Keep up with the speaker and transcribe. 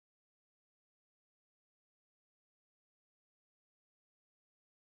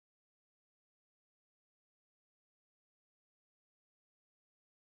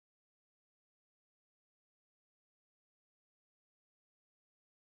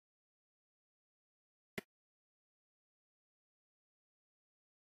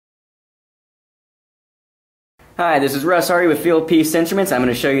Hi, this is Russ Hardy with Fieldpiece Instruments. I'm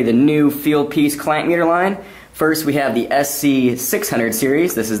going to show you the new Fieldpiece clamp meter line. First we have the SC600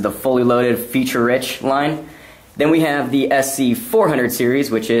 series. This is the fully loaded feature-rich line. Then we have the SC400 series,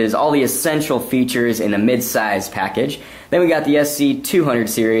 which is all the essential features in the mid-size package. Then we got the SC200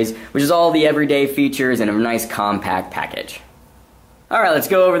 series, which is all the everyday features in a nice compact package. Alright, let's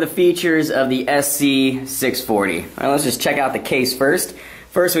go over the features of the SC640. Alright, let's just check out the case first.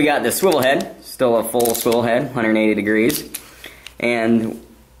 First we got the swivel head, still a full swivel head, 180 degrees. And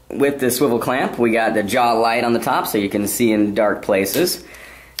with the swivel clamp, we got the jaw light on the top so you can see in dark places.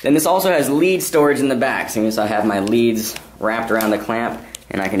 Then this also has lead storage in the back. So I have my leads wrapped around the clamp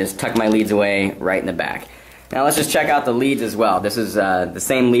and I can just tuck my leads away right in the back. Now let's just check out the leads as well. This is the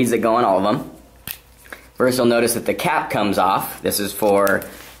same leads that go on all of them. First you'll notice that the cap comes off. This is for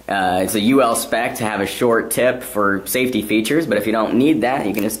it's a UL spec to have a short tip for safety features, but if you don't need that,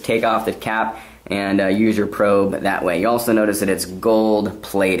 you can just take off the cap and use your probe that way. You also notice that it's gold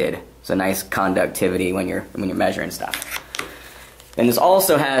plated, so nice conductivity when you're measuring stuff. And this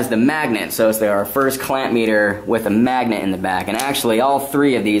also has the magnet, so it's our first clamp meter with a magnet in the back. And actually all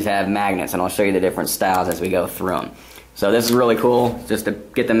three of these have magnets, and I'll show you the different styles as we go through them. So this is really cool, just to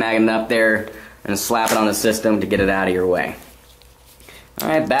get the magnet up there and slap it on the system to get it out of your way.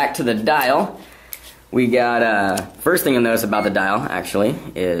 Alright, back to the dial. We got, first thing you'll notice about the dial, actually,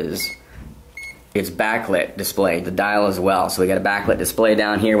 is it's backlit display, the dial as well. So we got a backlit display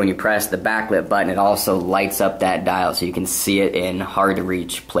down here. When you press the backlit button, it also lights up that dial so you can see it in hard to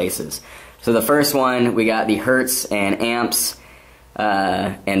reach places. So the first one, we got the hertz and amps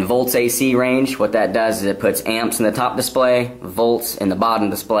and volts AC range. What that does is it puts amps in the top display, volts in the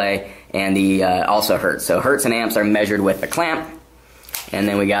bottom display, and the also hertz. So hertz and amps are measured with the clamp, and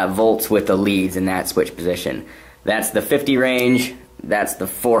then we got volts with the leads in that switch position. That's the 50 range. That's the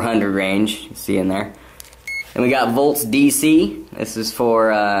 400 range, you see in there. And we got volts DC. This is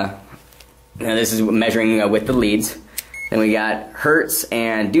for, this is measuring with the leads. Then we got hertz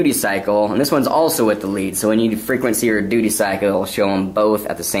and duty cycle, and this one's also with the leads. So when you do frequency or duty cycle, it'll show them both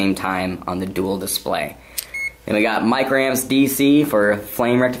at the same time on the dual display. Then we got microamps DC for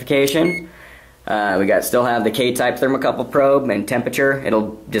flame rectification. We still have the K-type thermocouple probe and temperature.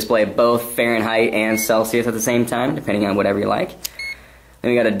 It'll display both Fahrenheit and Celsius at the same time, depending on whatever you like. Then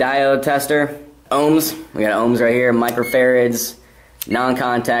we got a diode tester, ohms. We got ohms right here, microfarads,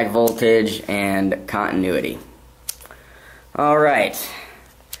 non-contact voltage, and continuity. Alright,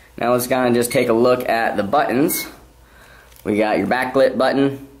 now let's kind of just take a look at the buttons. We got your backlit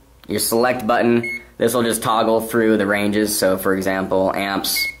button, your select button. This will just toggle through the ranges. So for example,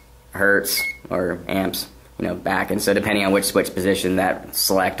 amps, hertz, or amps, back. And so depending on which switch position, that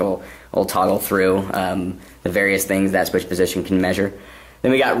select will toggle through the various things that switch position can measure.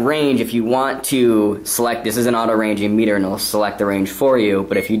 Then we got range. If you want to select, this is an auto ranging meter and it'll select the range for you,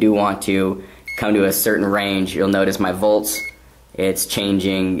 but if you do want to come to a certain range, you'll notice my volts, it's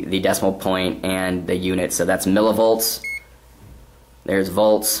changing the decimal point and the unit. So that's millivolts, there's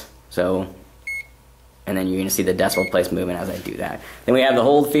volts, so, and then you're going to see the decimal place moving as I do that. Then we have the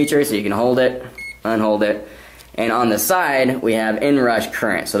hold feature, so you can hold it, unhold it, and on the side we have inrush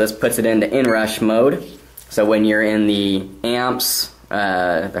current. So this puts it into inrush mode. So when you're in the amps,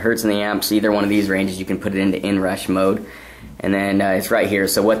 the hertz and the amps, either one of these ranges, you can put it into inrush mode. And then it's right here.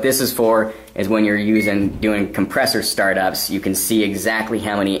 So what this is for is when you're doing compressor startups, you can see exactly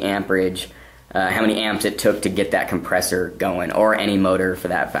how many amperage, how many amps it took to get that compressor going, or any motor for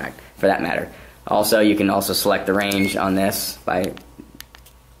that matter. Also, you can also select the range on this by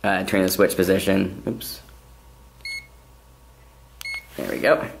turning the switch position. Oops. There we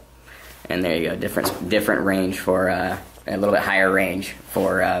go. And there you go. Different range for a little bit higher range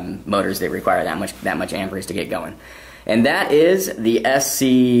for motors that require that much amperage to get going. And that is the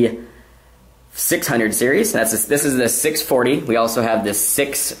SC600 series. This is the 640. We also have the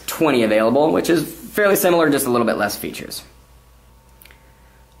 620 available, which is fairly similar, just a little bit less features.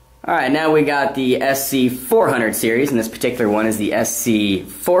 Alright, now we got the SC400 series, and this particular one is the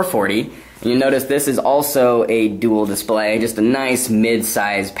SC440. And you'll notice this is also a dual display, just a nice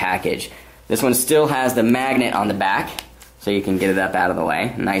mid-size package. This one still has the magnet on the back, so you can get it up out of the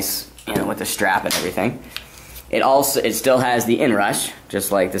way. Nice, with the strap and everything. It still has the inrush,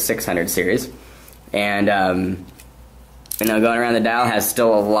 just like the 600 series. And going around the dial has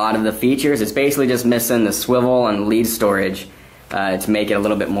still a lot of the features. It's basically just missing the swivel and lead storage to make it a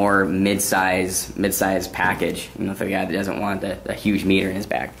little bit more mid-size package. For the guy that doesn't want a huge meter in his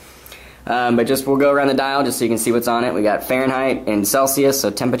back. But we'll go around the dial just so you can see what's on it. We got Fahrenheit and Celsius,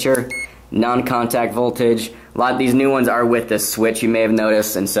 so temperature, non-contact voltage. A lot of these new ones are with this switch, you may have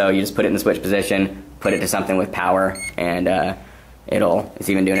noticed, and so you just put it in the switch position, put it to something with power, and it's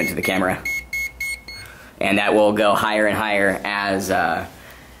even doing it to the camera. And that will go higher and higher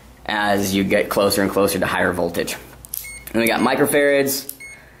as you get closer and closer to higher voltage. And we got microfarads,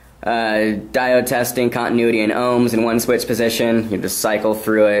 diode testing, continuity, and ohms in one switch position. You just cycle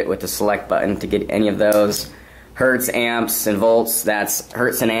through it with the select button to get any of those. Hertz, amps, and volts. That's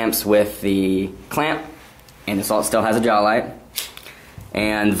hertz and amps with the clamp, and this still has a jaw light.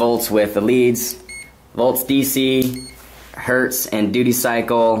 And volts with the leads. Volts DC, hertz and duty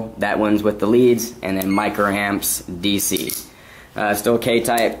cycle, that one's with the leads, and then microamps DC. Still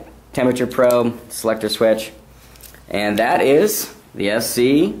K-type temperature probe, selector switch, and that is the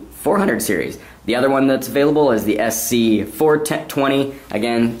SC400 series. The other one that's available is the SC420.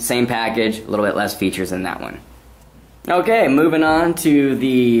 Again, same package, a little bit less features than that one. Okay, moving on to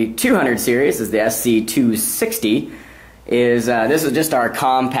the 200 series, is the SC260. This is just our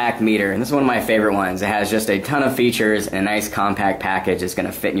compact meter, and this is one of my favorite ones. It has just a ton of features and a nice compact package. It's going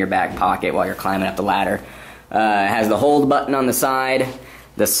to fit in your back pocket while you're climbing up the ladder. It has the hold button on the side,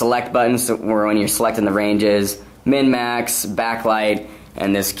 the select button where when you're selecting the ranges, min-max, backlight,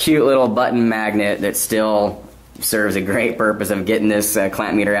 and this cute little button magnet that still serves a great purpose of getting this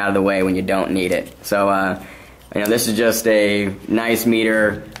clamp meter out of the way when you don't need it. So, this is just a nice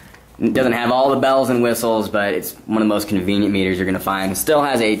meter. It doesn't have all the bells and whistles, but it's one of the most convenient meters you're going to find. It still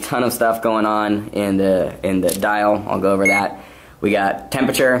has a ton of stuff going on in the dial. I'll go over that. We got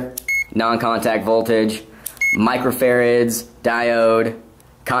temperature, non-contact voltage, microfarads, diode,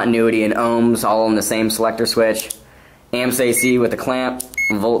 continuity, and ohms, all in the same selector switch. Amps AC with the clamp,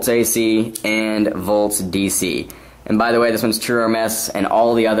 volts AC, and volts DC. And by the way, this one's true RMS, and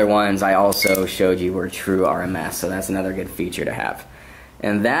all the other ones I also showed you were true RMS, so that's another good feature to have.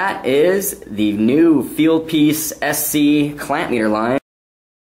 And that is the new Fieldpiece SC clamp meter line.